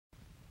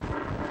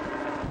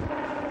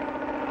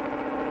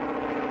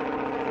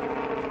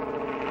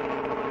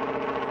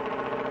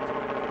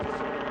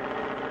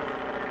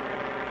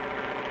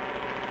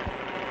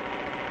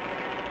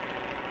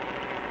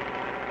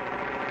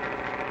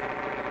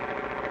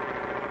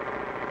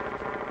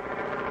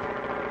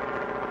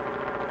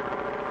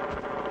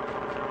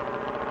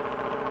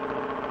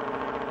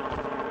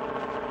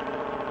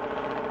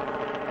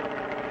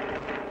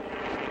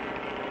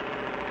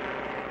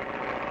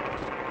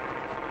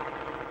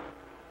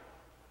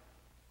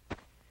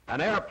An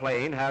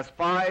airplane has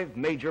 5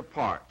 major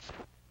parts: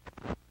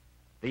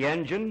 the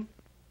engine,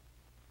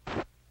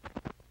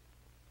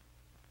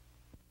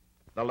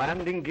 the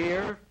landing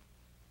gear,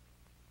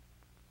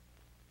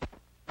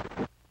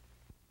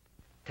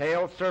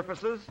 tail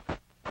surfaces,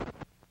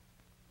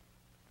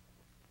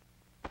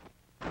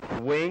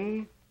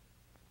 wing,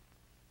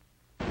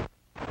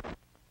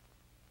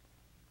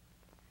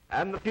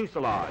 and the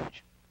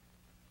fuselage.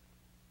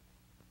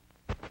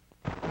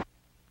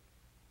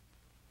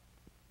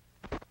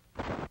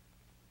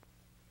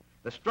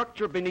 The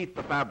structure beneath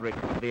the fabric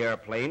of the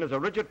airplane is a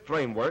rigid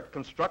framework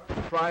constructed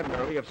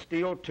primarily of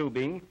steel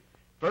tubing,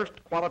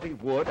 first-quality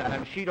wood,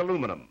 and sheet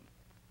aluminum.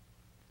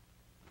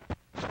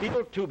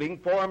 Steel tubing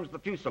forms the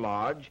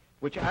fuselage,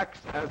 which acts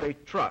as a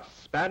truss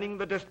spanning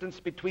the distance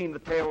between the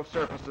tail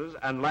surfaces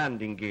and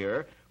landing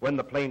gear when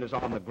the plane is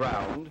on the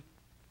ground,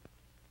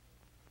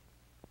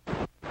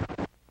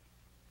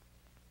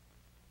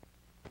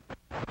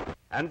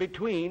 and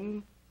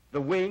between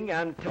the wing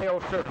and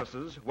tail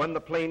surfaces when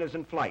the plane is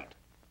in flight.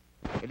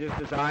 It is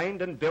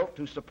designed and built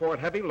to support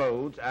heavy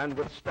loads and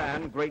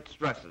withstand great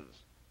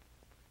stresses.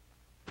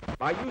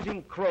 By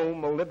using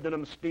chrome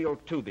molybdenum steel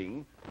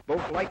tubing,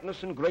 both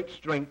lightness and great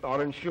strength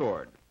are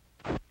ensured.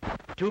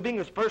 Tubing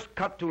is first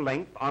cut to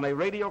length on a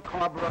radial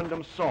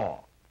carborundum saw.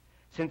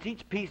 Since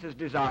each piece is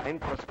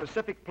designed for a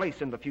specific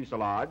place in the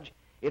fuselage,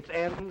 its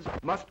ends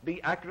must be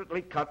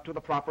accurately cut to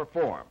the proper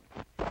form.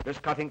 This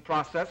cutting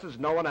process is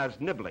known as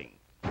nibbling.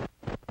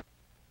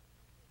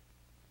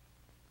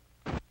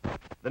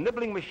 The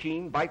nibbling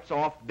machine bites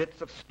off bits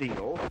of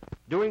steel,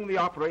 doing the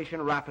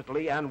operation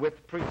rapidly and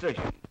with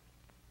precision.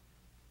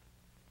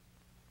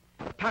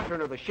 The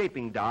pattern of the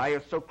shaping die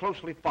is so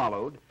closely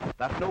followed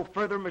that no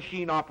further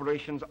machine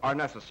operations are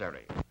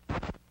necessary.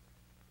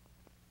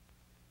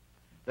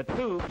 The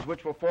tubes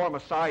which will form a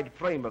side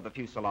frame of the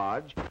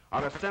fuselage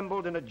are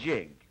assembled in a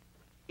jig.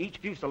 Each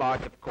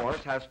fuselage, of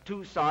course, has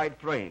 2 side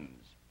frames.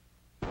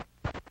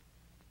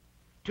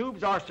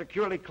 Tubes are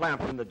securely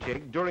clamped in the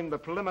jig during the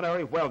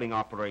preliminary welding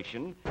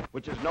operation,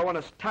 which is known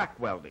as tack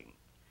welding.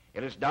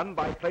 It is done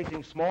by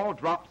placing small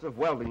drops of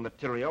welding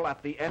material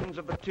at the ends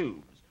of the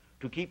tubes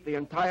to keep the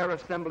entire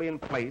assembly in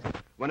place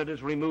when it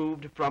is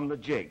removed from the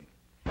jig.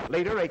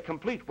 Later, a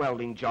complete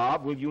welding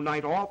job will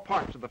unite all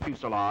parts of the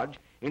fuselage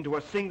into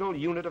a single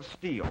unit of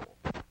steel.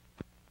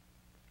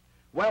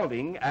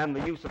 Welding and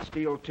the use of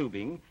steel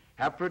tubing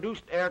have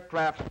produced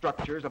aircraft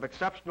structures of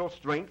exceptional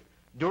strength,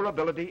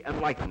 durability,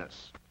 and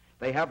lightness.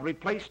 They have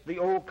replaced the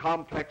old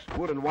complex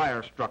wood and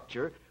wire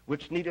structure,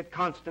 which needed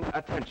constant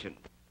attention.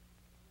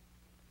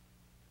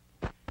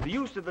 The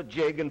use of the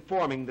jig in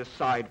forming this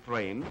side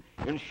frame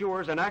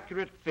ensures an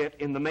accurate fit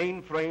in the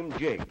main frame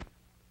jig.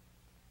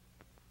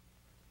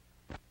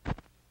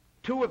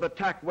 2 of the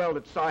tack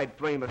welded side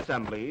frame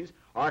assemblies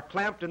are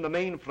clamped in the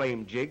main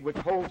frame jig, which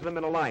holds them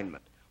in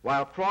alignment,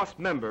 while cross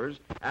members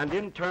and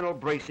internal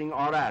bracing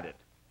are added.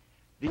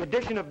 The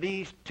addition of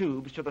these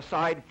tubes to the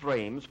side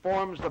frames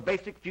forms the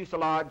basic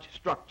fuselage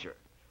structure.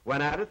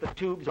 When added, the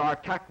tubes are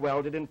tack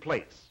welded in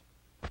place.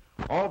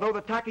 Although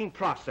the tacking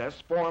process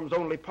forms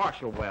only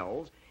partial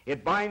welds,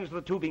 it binds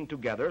the tubing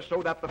together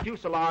so that the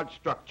fuselage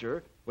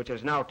structure, which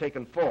has now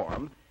taken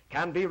form,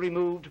 can be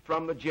removed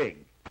from the jig.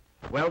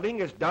 Welding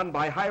is done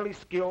by highly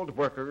skilled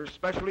workers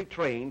specially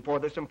trained for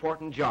this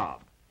important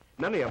job.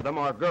 Many of them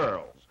are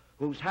girls,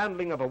 whose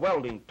handling of a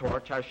welding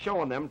torch has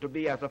shown them to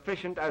be as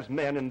efficient as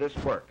men in this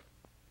work.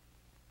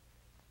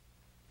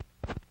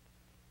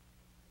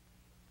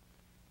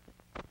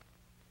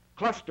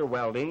 Cluster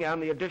welding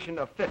and the addition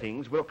of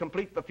fittings will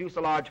complete the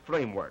fuselage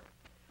framework.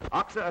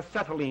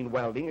 Oxoacetylene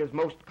welding is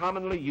most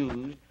commonly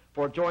used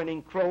for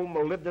joining chrome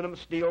molybdenum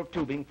steel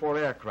tubing for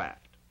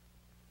aircraft.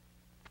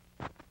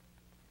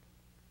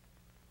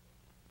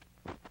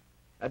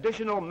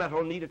 Additional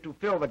metal needed to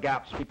fill the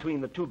gaps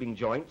between the tubing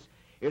joints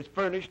is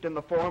furnished in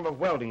the form of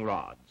welding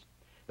rods.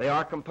 They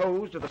are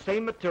composed of the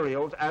same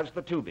materials as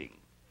the tubing.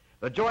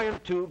 The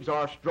joint tubes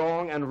are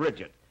strong and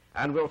rigid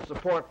and will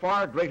support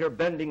far greater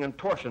bending and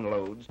torsion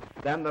loads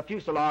than the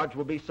fuselage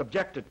will be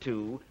subjected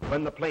to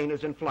when the plane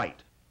is in flight.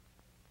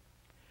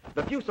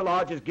 The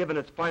fuselage is given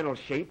its final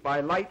shape by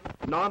light,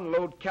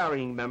 non-load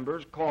carrying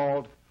members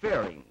called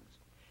fairings.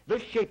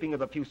 This shaping of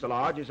the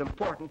fuselage is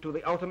important to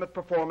the ultimate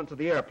performance of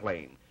the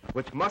airplane,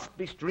 which must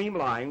be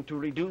streamlined to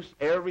reduce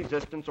air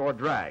resistance or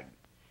drag.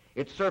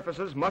 Its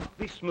surfaces must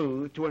be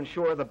smooth to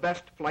ensure the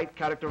best flight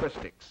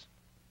characteristics.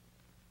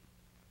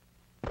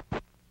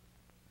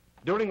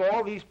 During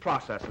all these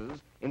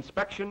processes,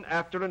 inspection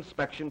after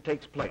inspection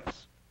takes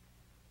place.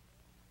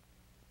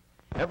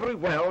 Every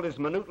weld is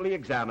minutely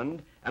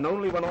examined, and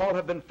only when all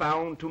have been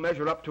found to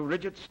measure up to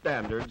rigid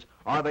standards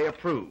are they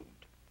approved.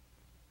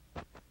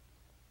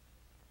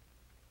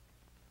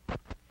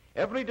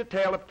 Every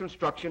detail of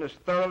construction is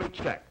thoroughly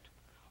checked.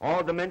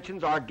 All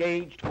dimensions are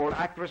gauged for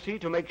accuracy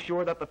to make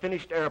sure that the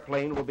finished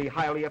airplane will be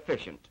highly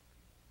efficient.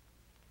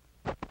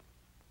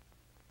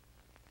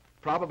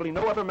 Probably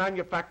no other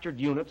manufactured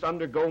units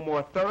undergo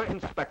more thorough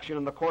inspection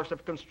in the course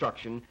of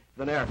construction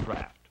than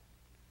aircraft.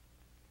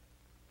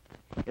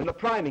 In the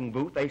priming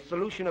booth, a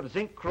solution of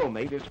zinc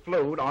chromate is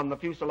flowed on the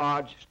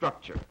fuselage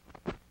structure.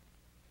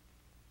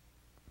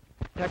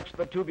 Protects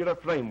the tubular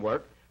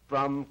framework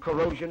from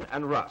corrosion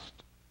and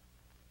rust.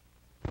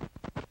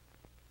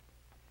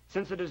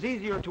 Since it is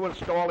easier to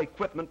install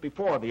equipment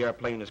before the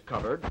airplane is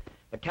covered,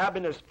 the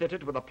cabin is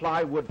fitted with a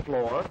plywood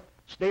floor,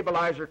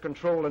 stabilizer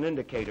control and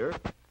indicator,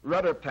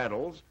 rudder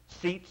pedals,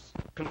 seats,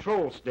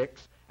 control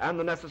sticks, and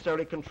the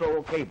necessary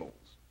control cables.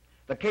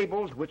 The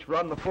cables, which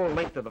run the full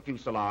length of the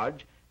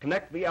fuselage,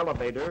 connect the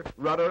elevator,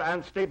 rudder,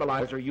 and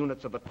stabilizer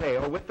units of the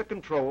tail with the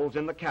controls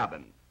in the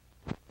cabin.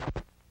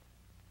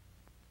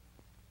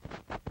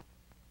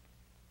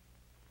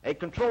 A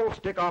control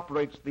stick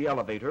operates the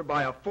elevator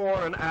by a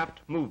fore and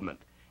aft movement,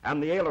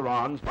 and the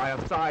ailerons by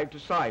a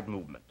side-to-side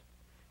movement.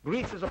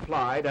 Grease is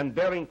applied and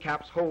bearing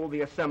caps hold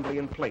the assembly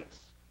in place.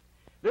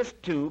 This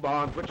tube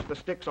on which the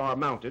sticks are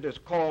mounted is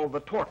called the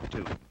torque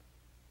tube.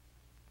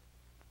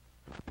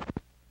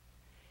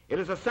 It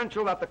is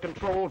essential that the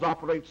controls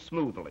operate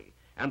smoothly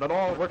and that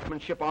all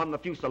workmanship on the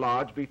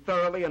fuselage be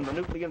thoroughly and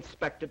minutely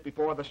inspected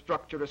before the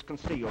structure is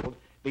concealed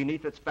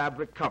beneath its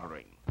fabric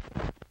covering.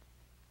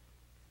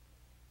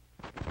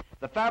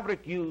 The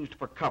fabric used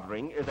for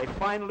covering is a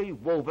finely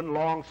woven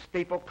long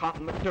staple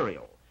cotton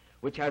material,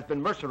 which has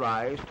been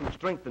mercerized to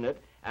strengthen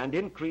it and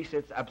increase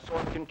its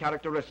absorption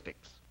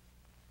characteristics.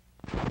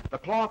 The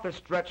cloth is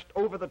stretched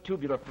over the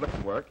tubular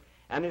framework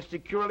and is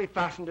securely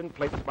fastened in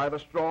place by the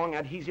strong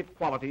adhesive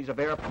qualities of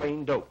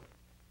airplane dope.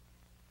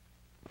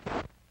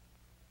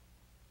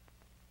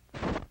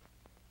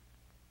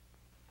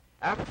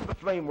 After the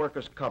framework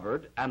is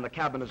covered and the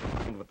cabin is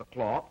lined with the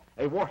cloth,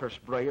 a water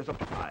spray is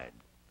applied.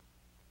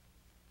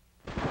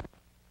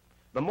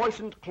 The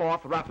moistened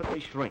cloth rapidly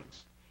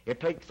shrinks. It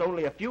takes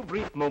only a few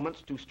brief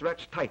moments to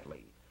stretch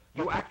tightly.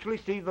 You actually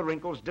see the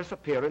wrinkles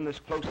disappear in this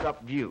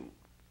close-up view.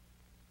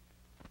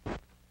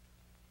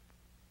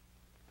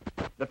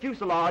 The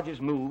fuselage is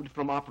moved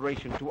from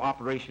operation to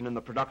operation in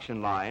the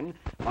production line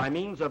by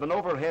means of an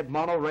overhead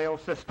monorail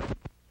system.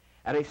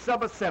 At a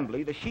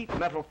sub-assembly, the sheet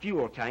metal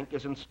fuel tank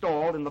is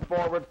installed in the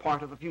forward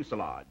part of the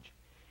fuselage.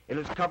 It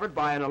is covered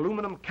by an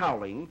aluminum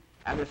cowling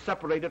and is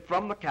separated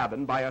from the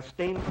cabin by a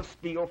stainless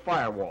steel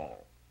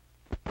firewall.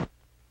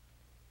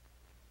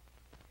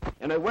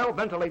 In a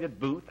well-ventilated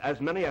booth,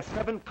 as many as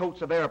 7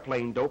 coats of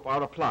airplane dope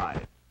are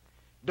applied.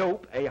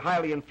 Dope, a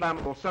highly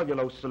inflammable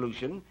cellulose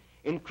solution,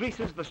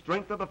 increases the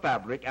strength of the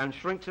fabric and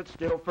shrinks it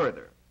still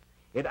further.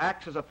 It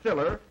acts as a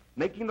filler,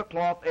 making the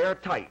cloth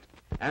airtight,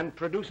 and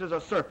produces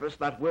a surface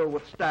that will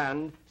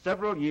withstand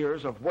several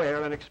years of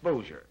wear and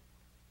exposure.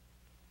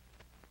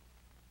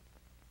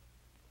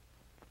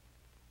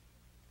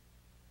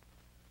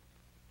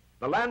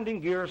 The landing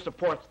gear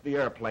supports the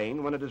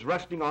airplane when it is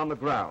resting on the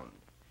ground.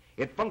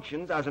 It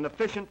functions as an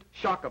efficient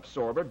shock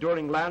absorber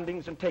during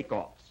landings and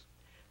takeoffs.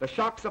 The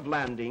shocks of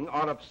landing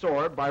are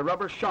absorbed by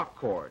rubber shock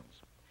cords.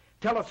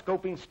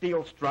 Telescoping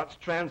steel struts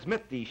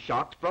transmit these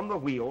shocks from the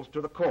wheels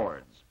to the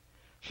cords.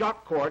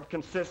 Shock cord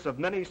consists of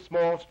many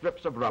small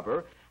strips of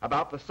rubber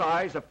about the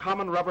size of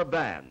common rubber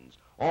bands,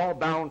 all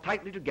bound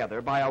tightly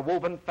together by a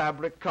woven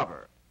fabric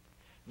cover.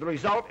 The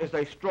result is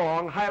a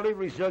strong, highly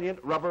resilient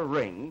rubber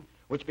ring,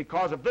 which,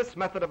 because of this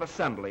method of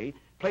assembly,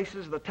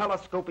 places the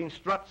telescoping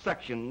strut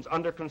sections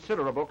under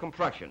considerable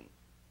compression.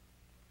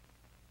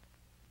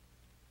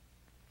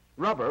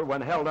 Rubber, when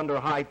held under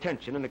high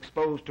tension and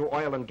exposed to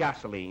oil and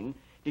gasoline,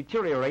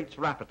 deteriorates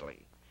rapidly.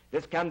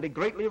 This can be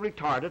greatly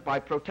retarded by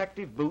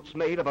protective boots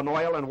made of an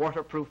oil and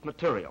waterproof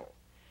material.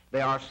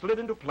 They are slid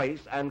into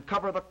place and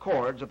cover the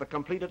cords of the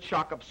completed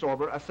shock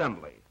absorber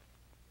assembly.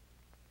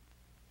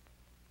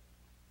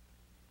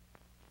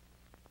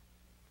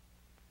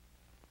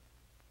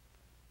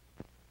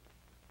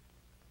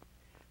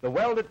 The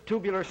welded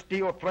tubular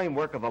steel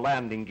framework of the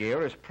landing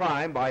gear is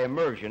primed by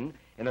immersion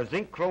in a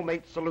zinc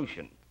chromate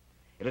solution.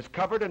 It is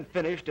covered and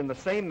finished in the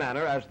same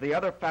manner as the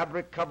other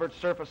fabric-covered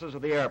surfaces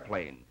of the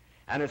airplane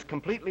and is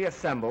completely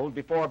assembled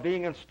before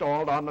being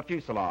installed on the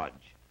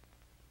fuselage.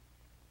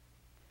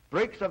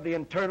 Brakes of the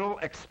internal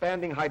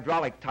expanding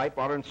hydraulic type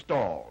are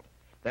installed.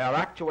 They are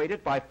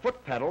actuated by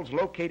foot pedals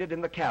located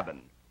in the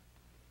cabin.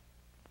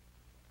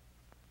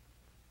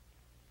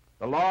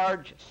 The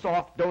large,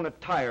 soft donut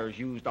tires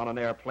used on an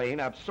airplane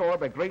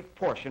absorb a great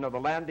portion of the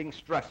landing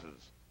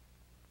stresses.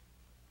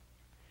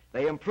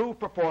 They improve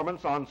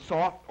performance on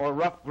soft or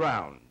rough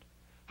ground.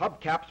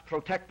 Hubcaps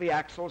protect the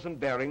axles and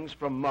bearings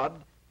from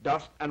mud,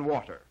 dust, and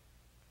water.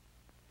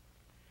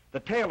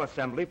 The tail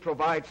assembly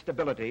provides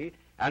stability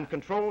and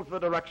controls the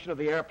direction of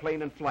the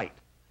airplane in flight.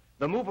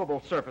 The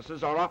movable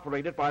surfaces are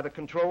operated by the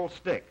control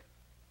stick.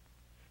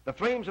 The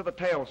frames of the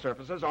tail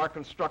surfaces are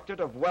constructed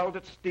of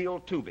welded steel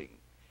tubing.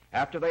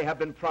 After they have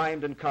been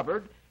primed and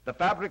covered, the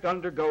fabric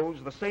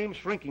undergoes the same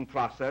shrinking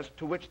process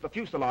to which the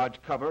fuselage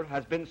cover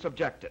has been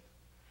subjected.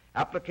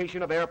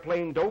 Application of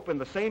airplane dope in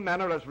the same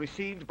manner as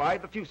received by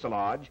the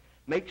fuselage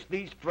makes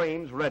these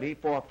frames ready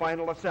for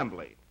final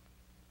assembly.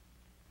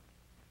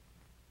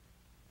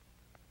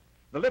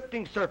 The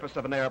lifting surface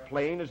of an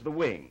airplane is the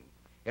wing.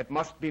 It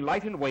must be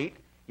light in weight,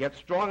 yet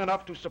strong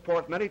enough to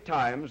support many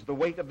times the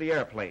weight of the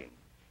airplane.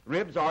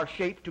 Ribs are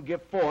shaped to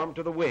give form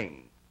to the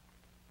wing.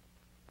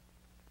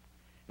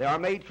 They are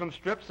made from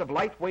strips of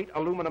lightweight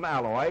aluminum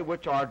alloy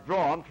which are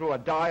drawn through a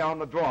die on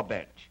the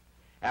drawbench.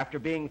 After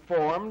being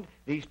formed,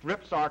 these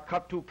strips are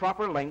cut to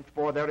proper length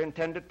for their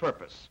intended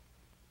purpose.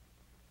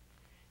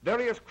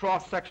 Various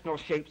cross-sectional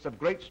shapes of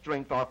great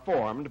strength are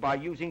formed by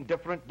using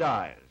different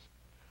dies.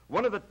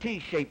 One of the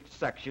T-shaped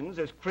sections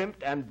is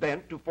crimped and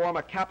bent to form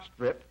a cap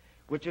strip,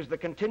 which is the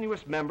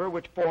continuous member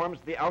which forms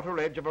the outer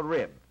edge of a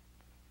rib.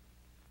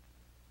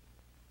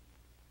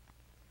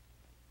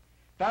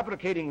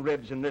 Fabricating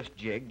ribs in this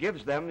jig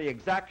gives them the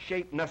exact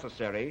shape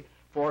necessary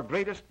for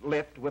greatest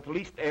lift with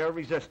least air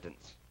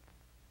resistance.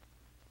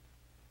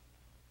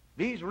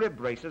 These rib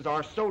braces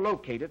are so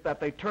located that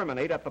they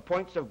terminate at the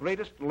points of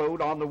greatest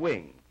load on the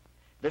wing.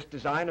 This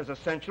design is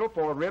essential,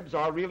 for ribs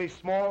are really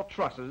small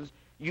trusses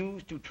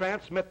used to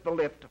transmit the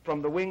lift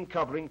from the wing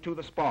covering to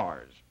the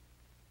spars.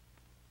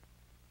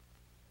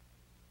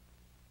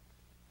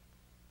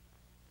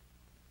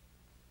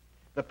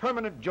 The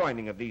permanent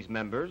joining of these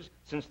members,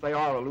 since they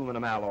are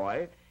aluminum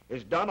alloy,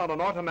 is done on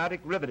an automatic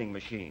riveting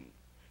machine.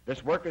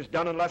 This work is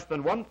done in less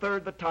than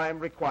 1/3 the time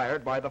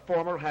required by the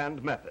former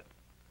hand method.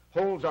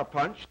 Holes are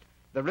punched,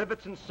 the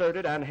rivets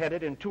inserted and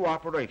headed in 2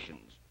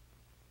 operations.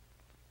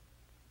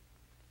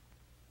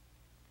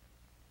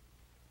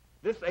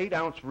 This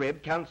 8-ounce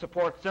rib can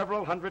support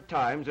several hundred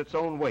times its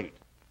own weight.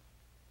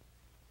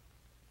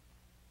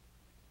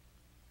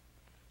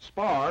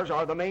 Spars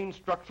are the main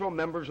structural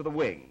members of the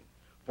wing.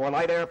 For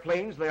light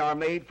airplanes, they are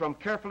made from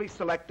carefully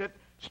selected,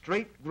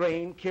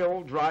 straight-grain,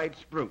 kiln-dried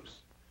spruce.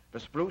 The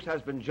spruce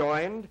has been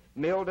joined,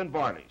 milled, and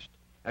varnished.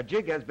 A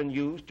jig has been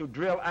used to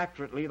drill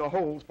accurately the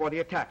holes for the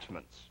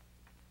attachments.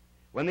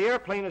 When the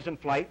airplane is in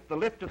flight, the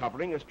lift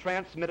covering is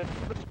transmitted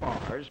to the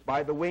spars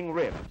by the wing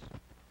ribs.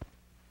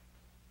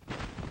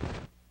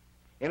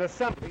 In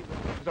assembly,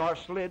 the ribs are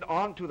slid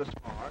onto the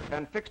spars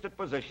and fixed at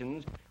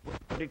positions which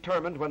were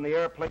determined when the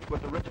airplane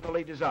was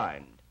originally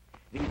designed.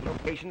 These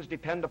locations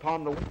depend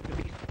upon the weight to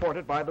be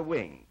supported by the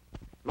wing.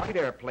 Light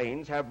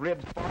airplanes have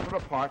ribs farther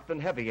apart than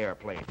heavy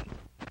airplanes.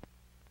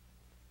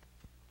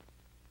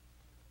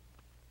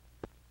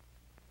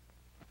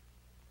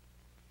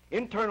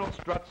 Internal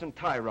struts and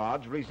tie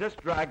rods resist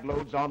drag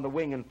loads on the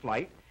wing in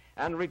flight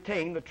and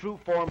retain the true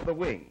form of the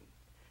wing.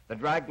 The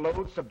drag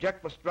loads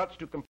subject the struts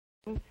to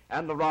compression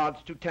and the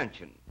rods to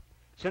tension.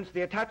 Since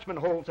the attachment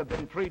holes have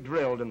been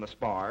pre-drilled in the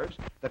spars,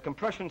 the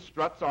compression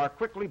struts are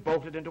quickly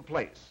bolted into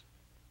place.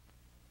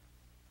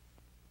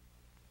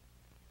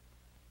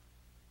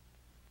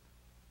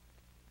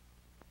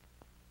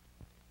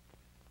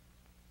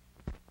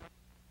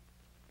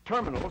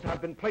 Terminals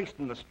have been placed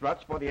in the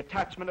struts for the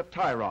attachment of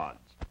tie rods.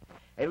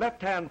 A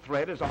left-hand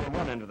thread is on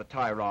one end of the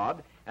tie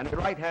rod and a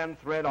right-hand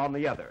thread on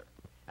the other.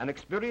 An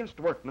experienced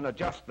workman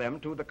adjusts them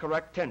to the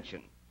correct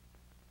tension.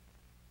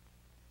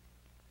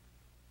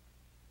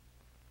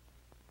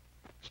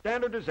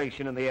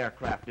 Standardization in the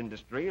aircraft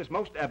industry is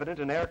most evident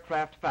in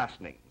aircraft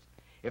fastenings.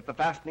 If the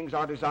fastenings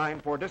are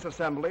designed for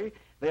disassembly,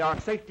 they are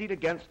safetied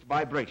against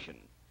vibration.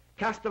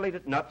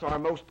 Castellated nuts are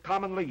most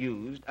commonly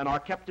used and are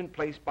kept in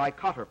place by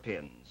cotter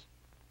pins.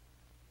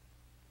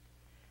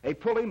 A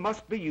pulley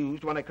must be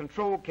used when a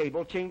control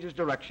cable changes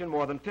direction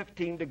more than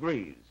 15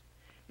 degrees.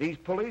 These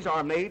pulleys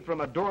are made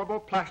from a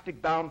durable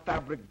plastic-bound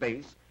fabric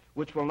base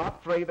which will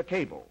not fray the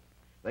cable.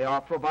 They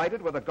are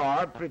provided with a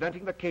guard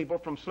preventing the cable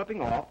from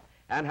slipping off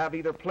and have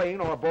either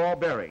plain or ball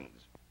bearings.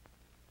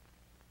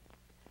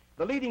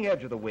 The leading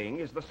edge of the wing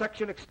is the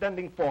section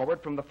extending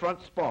forward from the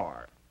front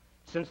spar.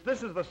 Since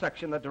this is the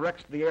section that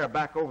directs the air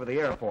back over the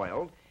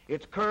airfoil,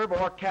 its curve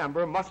or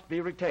camber must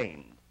be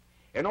retained.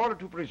 In order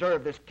to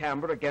preserve this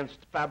camber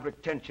against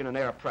fabric tension and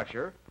air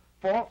pressure,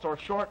 false or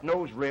short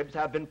nose ribs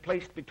have been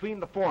placed between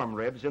the form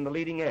ribs in the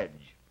leading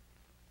edge.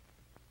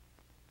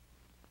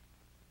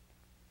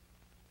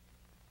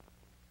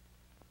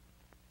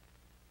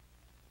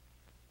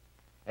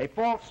 A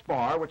false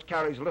spar, which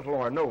carries little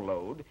or no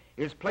load,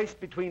 is placed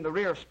between the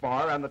rear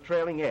spar and the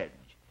trailing edge.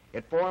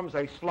 It forms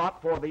a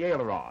slot for the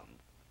aileron.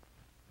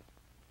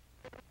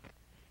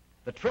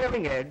 The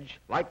trailing edge,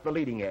 like the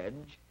leading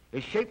edge,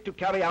 is shaped to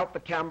carry out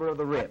the camber of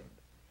the rib.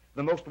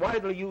 The most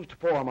widely used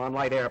form on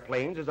light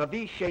airplanes is a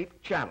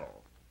V-shaped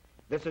channel.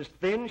 This is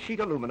thin sheet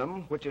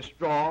aluminum, which is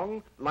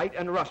strong, light,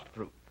 and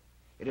rust-proof.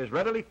 It is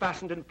readily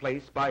fastened in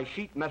place by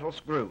sheet metal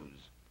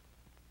screws.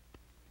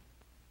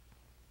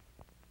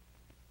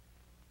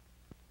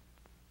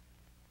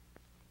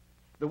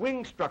 The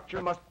wing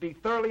structure must be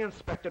thoroughly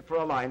inspected for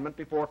alignment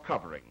before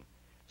covering.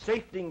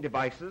 Safetying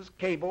devices,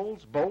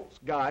 cables, bolts,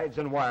 guides,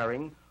 and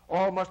wiring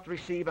all must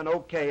receive an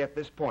OK at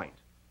this point.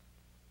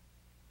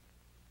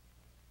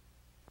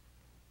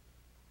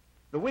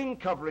 The wing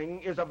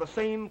covering is of the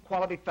same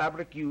quality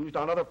fabric used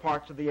on other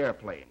parts of the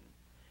airplane.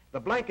 The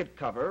blanket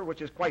cover,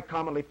 which is quite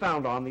commonly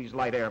found on these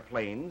light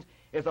airplanes,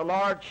 is a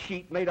large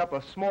sheet made up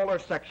of smaller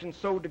sections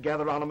sewed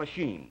together on a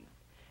machine.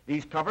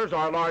 These covers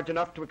are large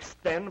enough to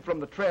extend from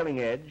the trailing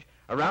edge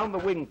around the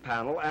wing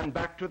panel and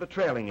back to the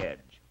trailing edge.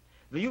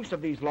 The use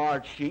of these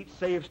large sheets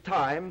saves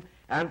time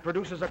and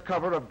produces a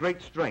cover of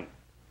great strength.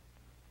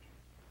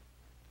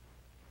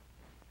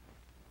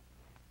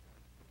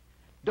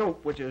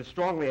 Dope, which is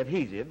strongly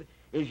adhesive,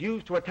 is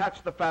used to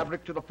attach the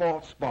fabric to the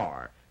false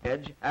spar,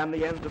 edge, and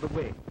the ends of the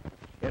wing.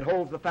 It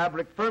holds the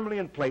fabric firmly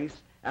in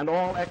place, and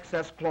all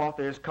excess cloth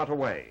is cut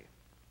away.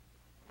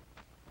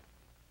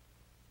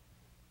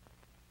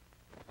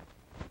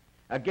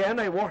 Again,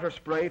 a water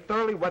spray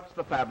thoroughly wets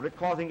the fabric,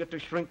 causing it to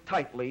shrink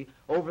tightly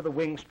over the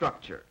wing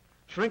structure.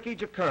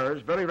 Shrinkage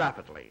occurs very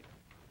rapidly.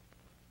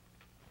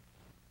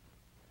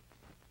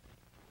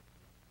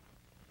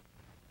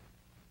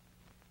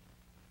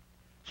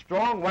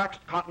 Strong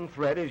waxed cotton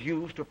thread is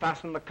used to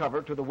fasten the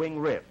cover to the wing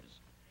ribs.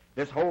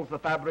 This holds the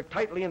fabric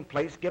tightly in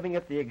place, giving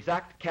it the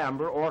exact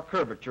camber or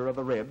curvature of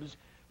the ribs,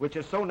 which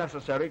is so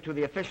necessary to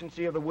the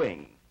efficiency of the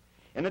wing.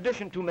 In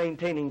addition to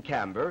maintaining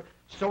camber,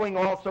 sewing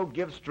also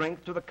gives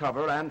strength to the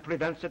cover and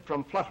prevents it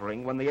from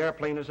fluttering when the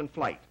airplane is in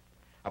flight.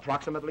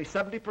 Approximately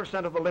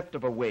 70% of the lift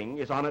of a wing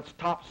is on its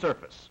top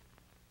surface.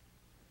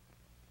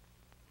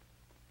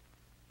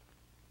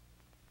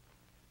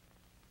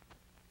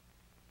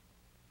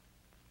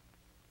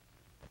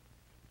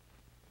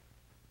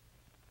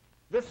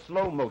 This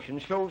slow motion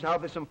shows how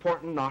this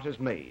important knot is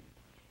made.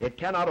 It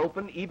cannot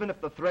open even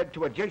if the thread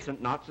to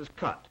adjacent knots is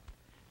cut.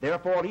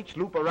 Therefore, each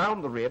loop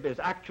around the rib is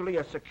actually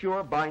a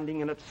secure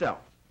binding in itself.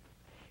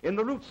 In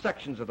the root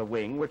sections of the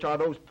wing, which are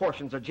those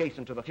portions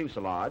adjacent to the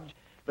fuselage,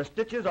 the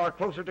stitches are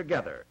closer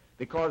together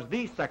because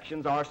these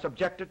sections are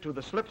subjected to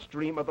the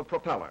slipstream of the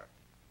propeller.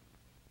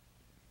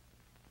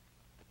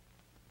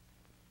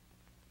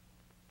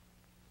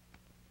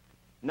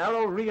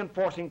 Narrow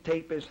reinforcing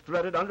tape is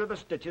threaded under the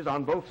stitches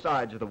on both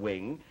sides of the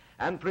wing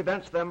and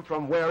prevents them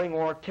from wearing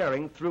or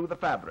tearing through the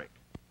fabric.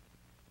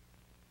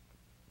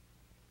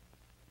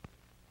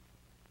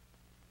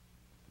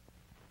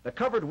 The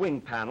covered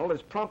wing panel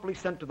is promptly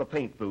sent to the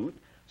paint booth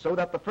so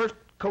that the first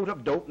coat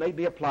of dope may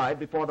be applied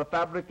before the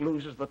fabric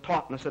loses the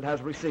tautness it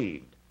has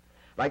received.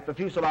 Like the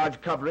fuselage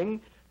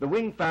covering, the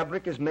wing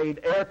fabric is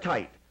made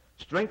airtight,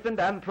 strengthened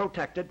and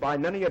protected by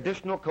many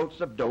additional coats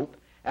of dope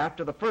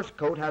after the first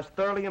coat has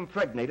thoroughly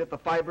impregnated the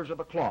fibers of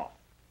the cloth.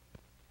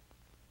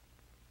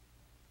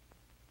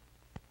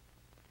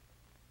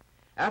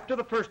 After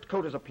the first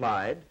coat is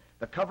applied,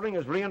 the covering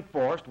is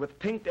reinforced with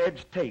pinked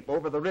edge tape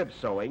over the rib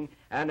sewing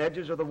and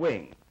edges of the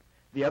wing.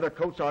 The other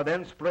coats are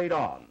then sprayed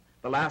on,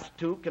 the last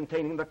two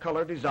containing the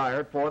color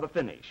desired for the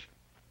finish.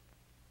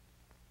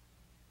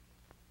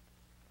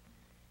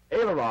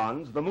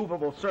 Ailerons, the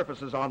movable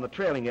surfaces on the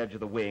trailing edge of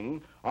the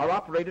wing, are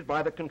operated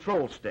by the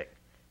control stick.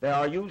 They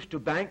are used to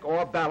bank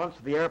or balance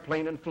the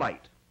airplane in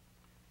flight.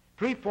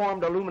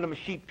 Preformed aluminum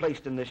sheet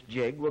placed in this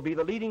jig will be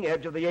the leading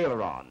edge of the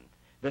aileron.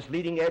 This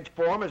leading edge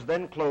form is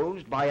then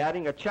closed by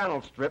adding a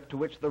channel strip to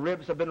which the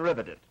ribs have been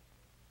riveted.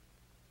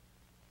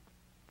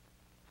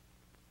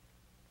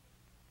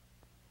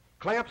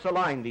 Clamps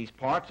align these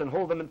parts and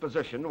hold them in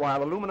position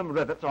while aluminum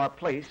rivets are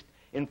placed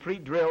in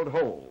pre-drilled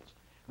holes.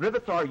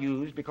 Rivets are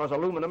used because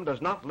aluminum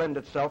does not lend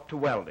itself to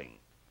welding.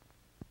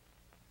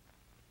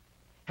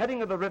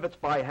 Heading of the rivets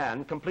by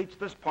hand completes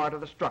this part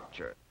of the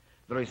structure.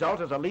 The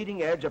result is a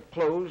leading edge of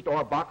closed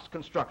or box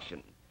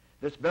construction.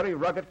 This very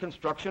rugged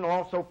construction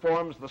also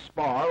forms the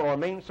spar or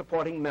main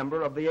supporting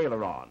member of the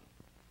aileron.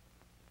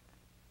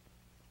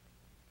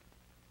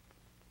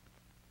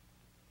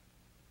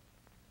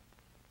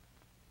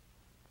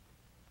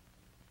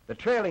 The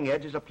trailing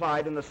edge is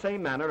applied in the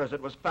same manner as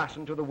it was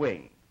fastened to the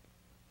wing.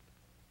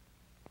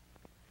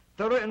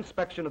 Thorough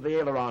inspection of the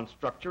aileron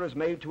structure is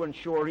made to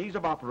ensure ease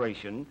of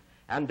operation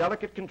and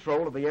delicate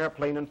control of the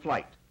airplane in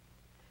flight.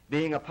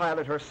 Being a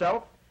pilot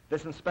herself,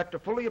 this inspector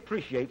fully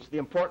appreciates the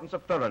importance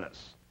of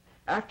thoroughness.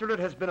 After it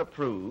has been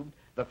approved,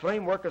 the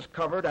framework is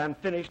covered and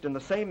finished in the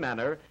same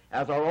manner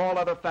as are all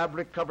other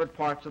fabric-covered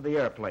parts of the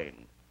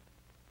airplane.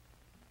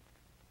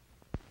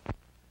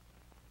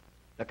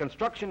 The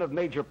construction of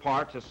major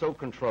parts is so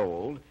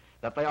controlled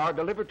that they are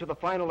delivered to the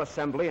final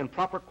assembly in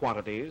proper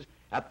quantities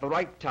at the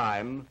right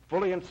time,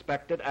 fully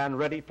inspected and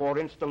ready for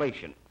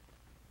installation.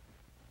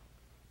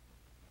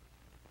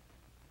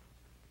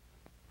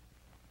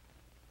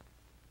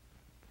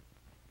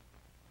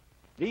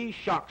 These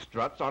shock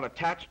struts are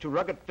attached to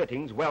rugged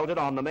fittings welded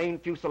on the main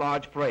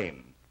fuselage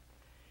frame.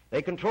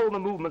 They control the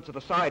movements of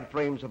the side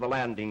frames of the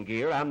landing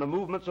gear and the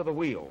movements of the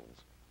wheels.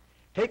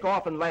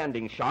 Takeoff and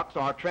landing shocks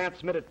are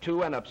transmitted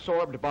to and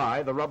absorbed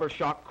by the rubber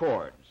shock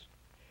cords.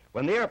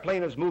 When the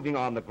airplane is moving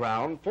on the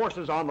ground,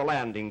 forces on the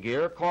landing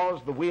gear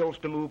cause the wheels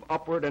to move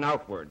upward and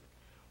outward,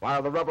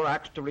 while the rubber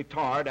acts to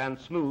retard and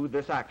smooth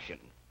this action.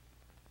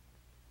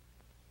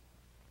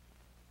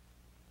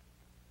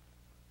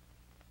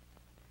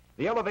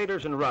 The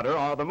elevators and rudder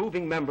are the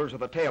moving members of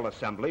the tail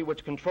assembly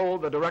which control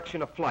the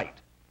direction of flight.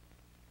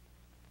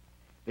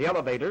 The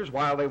elevators,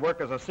 while they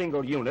work as a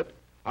single unit,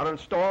 are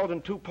installed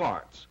in two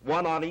parts,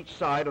 one on each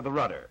side of the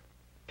rudder.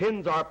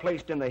 Pins are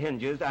placed in the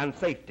hinges and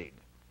safetied.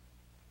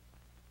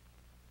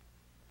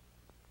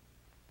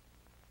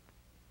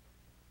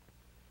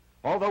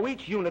 Although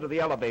each unit of the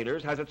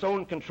elevators has its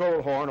own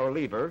control horn or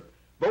lever,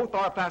 Both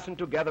are fastened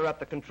together at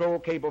the control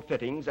cable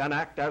fittings and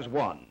act as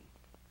one.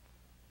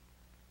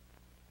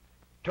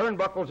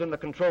 Turnbuckles in the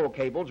control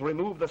cables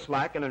remove the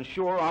slack and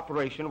ensure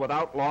operation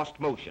without lost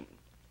motion.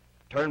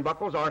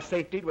 Turnbuckles are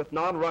safetied with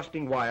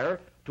non-rusting wire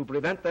to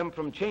prevent them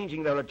from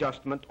changing their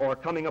adjustment or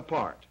coming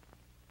apart.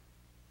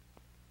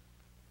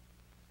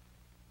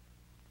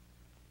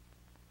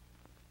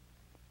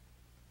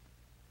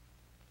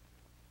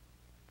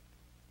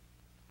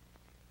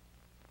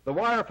 The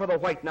wire for the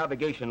white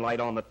navigation light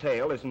on the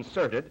tail is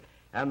inserted,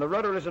 and the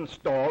rudder is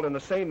installed in the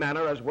same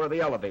manner as were the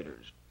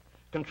elevators.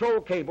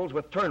 Control cables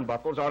with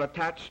turnbuckles are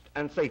attached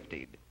and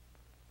safetied.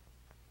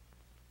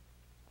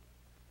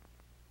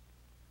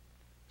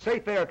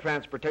 Safe air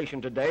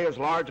transportation today is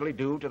largely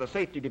due to the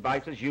safety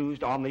devices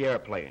used on the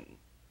airplane.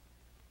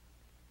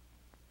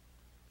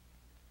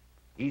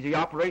 Easy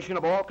operation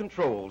of all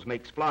controls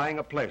makes flying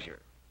a pleasure.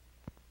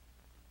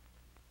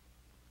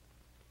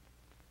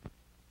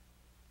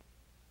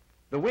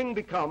 The wing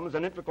becomes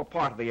an integral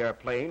part of the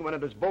airplane when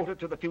it is bolted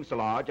to the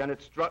fuselage and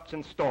its struts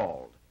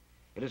installed.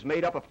 It is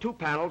made up of two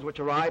panels which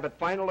arrive at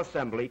final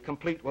assembly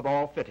complete with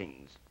all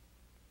fittings.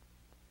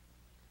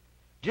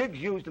 Jigs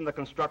used in the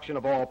construction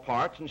of all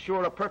parts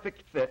ensure a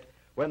perfect fit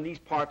when these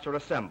parts are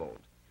assembled.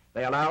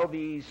 They allow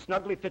these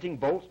snugly fitting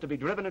bolts to be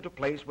driven into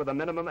place with a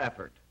minimum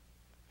effort.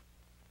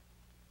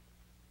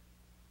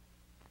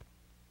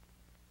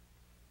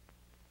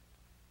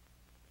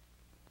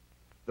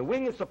 The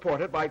wing is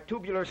supported by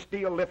tubular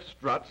steel lift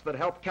struts that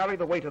help carry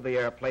the weight of the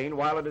airplane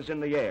while it is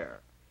in the air.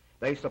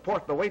 They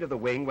support the weight of the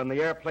wing when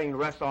the airplane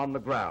rests on the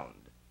ground.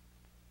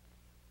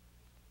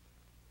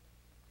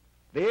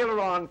 The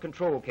aileron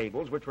control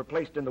cables, which were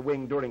placed in the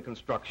wing during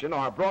construction,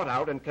 are brought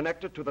out and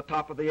connected to the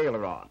top of the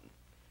aileron.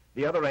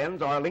 The other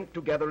ends are linked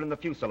together in the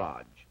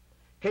fuselage.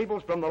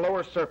 Cables from the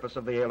lower surface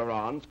of the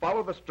ailerons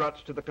follow the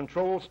struts to the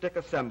control stick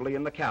assembly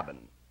in the cabin.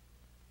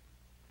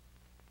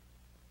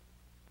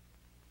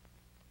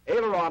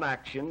 Aileron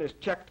action is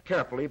checked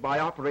carefully by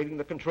operating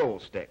the control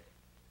stick.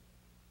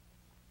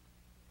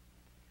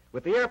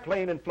 With the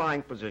airplane in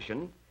flying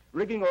position,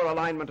 rigging or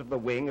alignment of the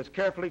wing is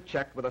carefully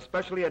checked with a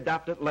specially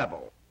adapted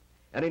level.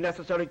 Any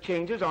necessary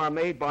changes are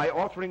made by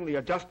altering the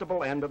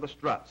adjustable end of the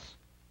struts.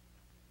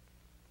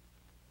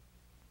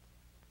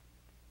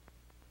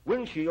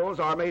 Windshields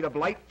are made of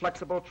light,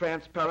 flexible,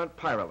 transparent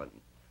pyralin.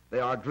 They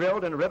are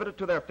drilled and riveted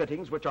to their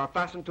fittings, which are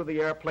fastened to the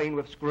airplane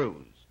with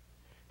screws.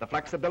 The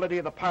flexibility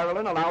of the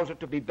pyralin allows it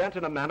to be bent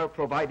in a manner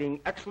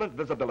providing excellent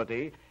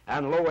visibility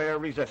and low air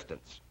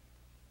resistance.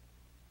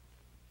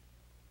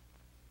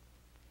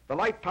 The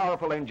light,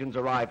 powerful engines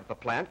arrive at the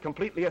plant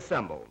completely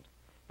assembled.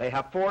 They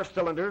have 4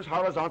 cylinders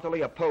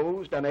horizontally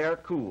opposed and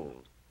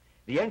air-cooled.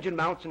 The engine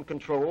mounts and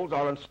controls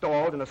are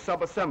installed in a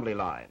sub-assembly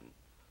line.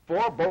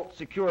 4 bolts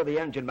secure the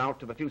engine mount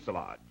to the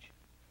fuselage.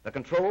 The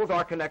controls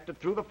are connected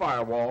through the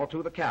firewall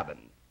to the cabin.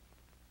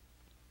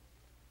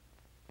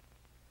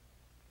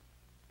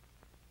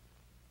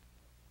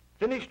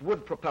 Finished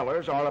wood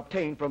propellers are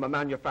obtained from a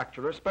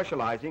manufacturer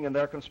specializing in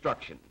their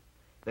construction.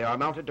 They are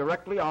mounted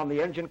directly on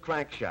the engine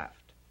crankshaft.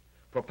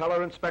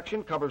 Propeller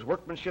inspection covers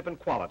workmanship and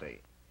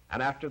quality,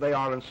 and after they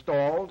are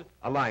installed,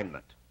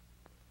 alignment.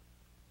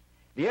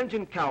 The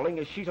engine cowling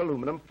is sheet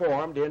aluminum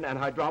formed in an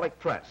hydraulic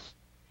press.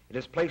 It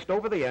is placed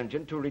over the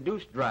engine to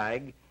reduce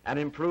drag and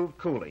improve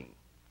cooling.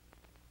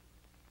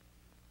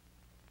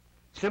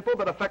 Simple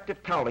but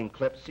effective cowling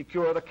clips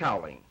secure the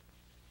cowling.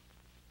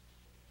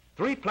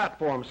 3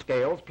 platform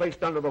scales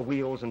placed under the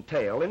wheels and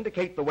tail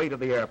indicate the weight of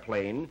the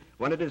airplane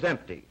when it is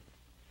empty.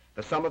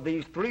 The sum of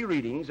these 3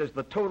 readings is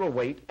the total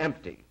weight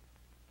empty.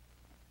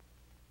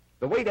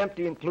 The weight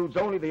empty includes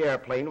only the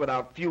airplane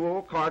without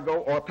fuel, cargo,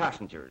 or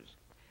passengers.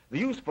 The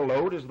useful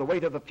load is the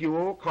weight of the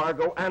fuel,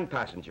 cargo, and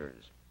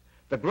passengers.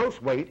 The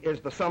gross weight is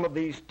the sum of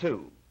these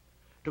 2.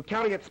 To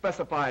carry its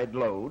specified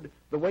load,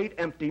 the weight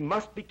empty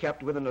must be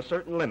kept within a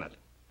certain limit.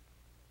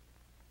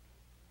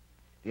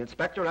 The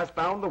inspector has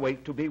found the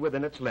weight to be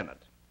within its limit.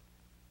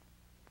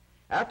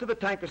 After the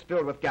tank is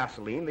filled with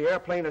gasoline, the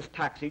airplane is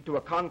taxied to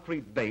a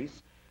concrete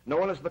base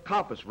known as the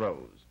compass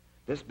rose.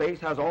 This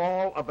base has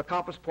all of the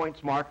compass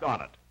points marked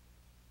on it.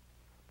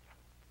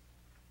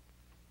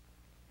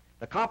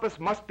 The compass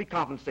must be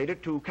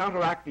compensated to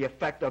counteract the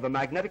effect of the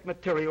magnetic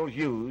materials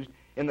used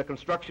in the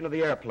construction of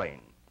the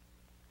airplane.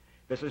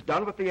 This is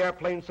done with the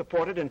airplane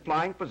supported in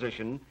flying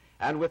position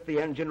and with the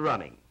engine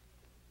running.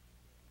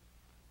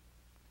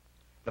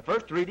 The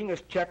first reading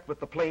is checked with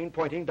the plane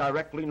pointing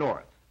directly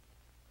north.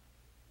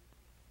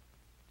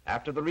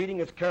 After the reading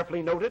is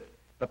carefully noted,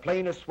 the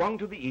plane is swung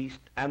to the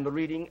east and the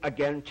reading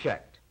again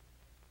checked.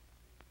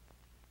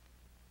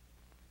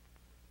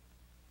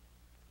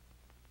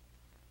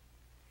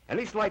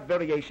 Any slight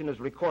variation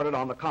is recorded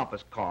on the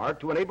compass card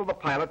to enable the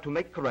pilot to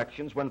make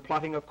corrections when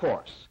plotting a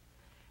course.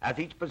 As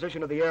each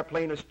position of the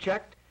airplane is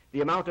checked, the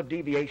amount of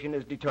deviation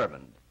is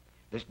determined.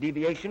 This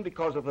deviation,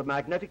 because of the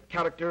magnetic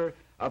character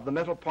of the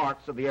metal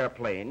parts of the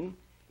airplane,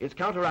 is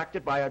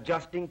counteracted by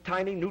adjusting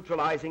tiny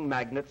neutralizing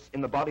magnets in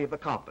the body of the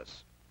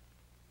compass.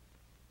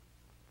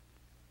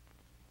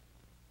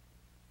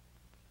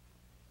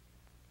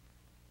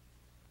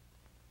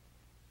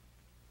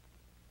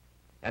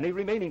 Any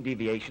remaining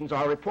deviations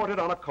are reported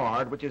on a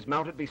card which is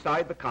mounted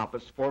beside the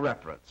compass for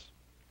reference.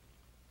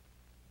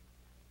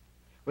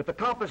 With the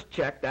compass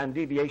checked and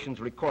deviations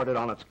recorded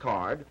on its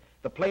card,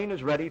 the plane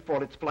is ready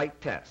for its flight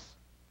tests.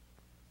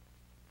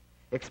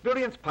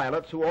 Experienced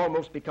pilots who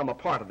almost become a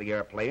part of the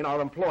airplane are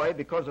employed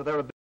because of their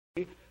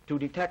ability to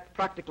detect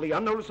practically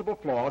unnoticeable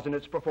flaws in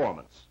its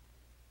performance.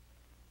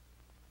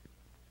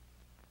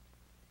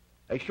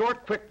 A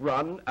short, quick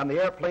run, and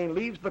the airplane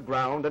leaves the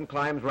ground and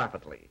climbs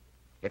rapidly.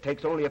 It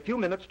takes only a few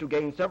minutes to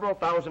gain several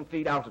thousand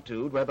feet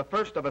altitude, where the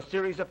first of a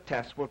series of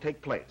tests will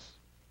take place.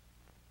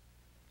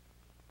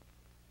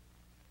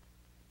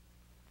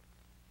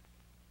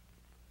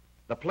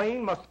 The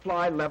plane must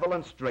fly level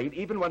and straight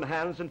even when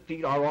hands and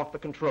feet are off the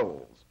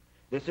controls.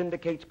 This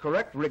indicates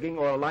correct rigging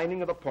or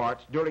aligning of the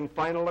parts during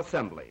final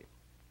assembly.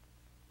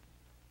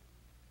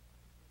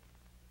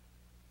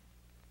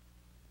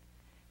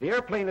 The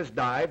airplane is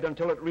dived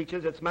until it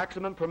reaches its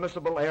maximum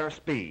permissible air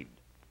speed.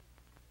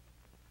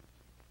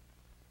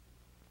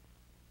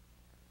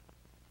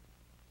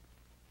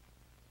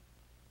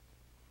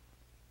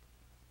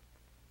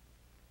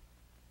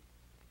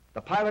 The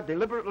pilot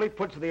deliberately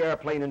puts the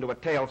airplane into a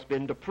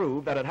tailspin to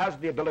prove that it has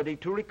the ability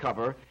to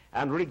recover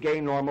and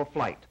regain normal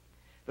flight.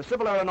 The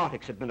Civil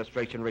Aeronautics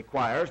Administration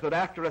requires that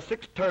after a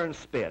 6-turn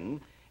spin,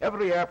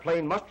 every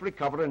airplane must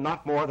recover in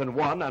not more than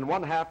 1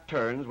 1/2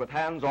 turns with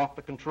hands off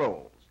the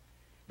controls.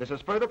 This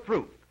is further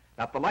proof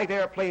that the light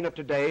airplane of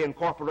today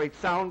incorporates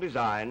sound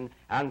design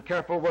and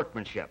careful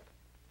workmanship.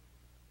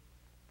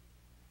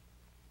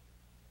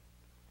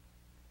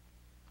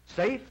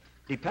 Safe,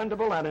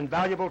 dependable, and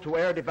invaluable to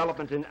air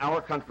development in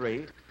our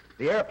country,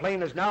 the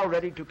airplane is now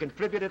ready to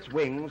contribute its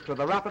wings to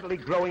the rapidly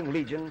growing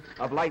legion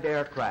of light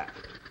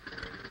aircraft.